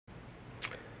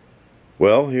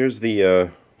Well, here's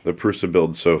the Prusa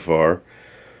build so far.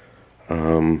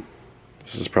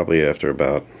 This is probably after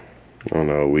about, I don't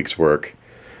know, a week's work,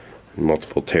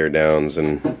 multiple teardowns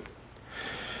and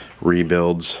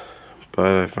rebuilds,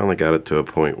 but I finally got it to a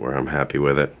point where I'm happy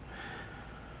with it.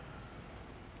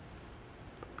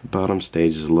 The bottom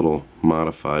stage is a little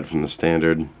modified from the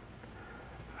standard.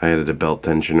 I added a belt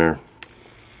tensioner.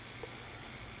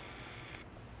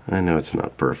 I know it's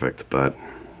not perfect, but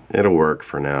it'll work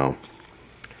for now.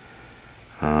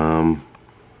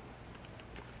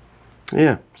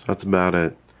 Yeah, so that's about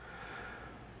it.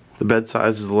 The bed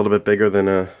size is a little bit bigger than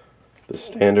the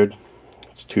standard.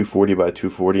 It's 240 by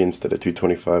 240 instead of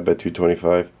 225 by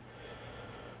 225.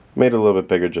 Made it a little bit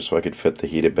bigger just so I could fit the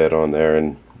heated bed on there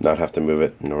and not have to move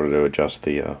it in order to adjust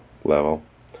the level.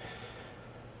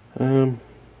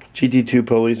 GT2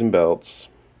 pulleys and belts.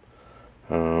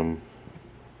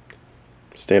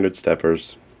 Standard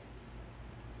steppers.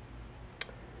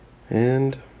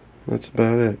 And that's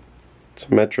about it. It's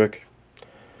a metric,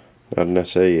 not an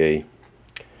SAE.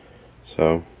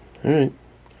 So, alright.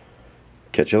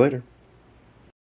 Catch you later.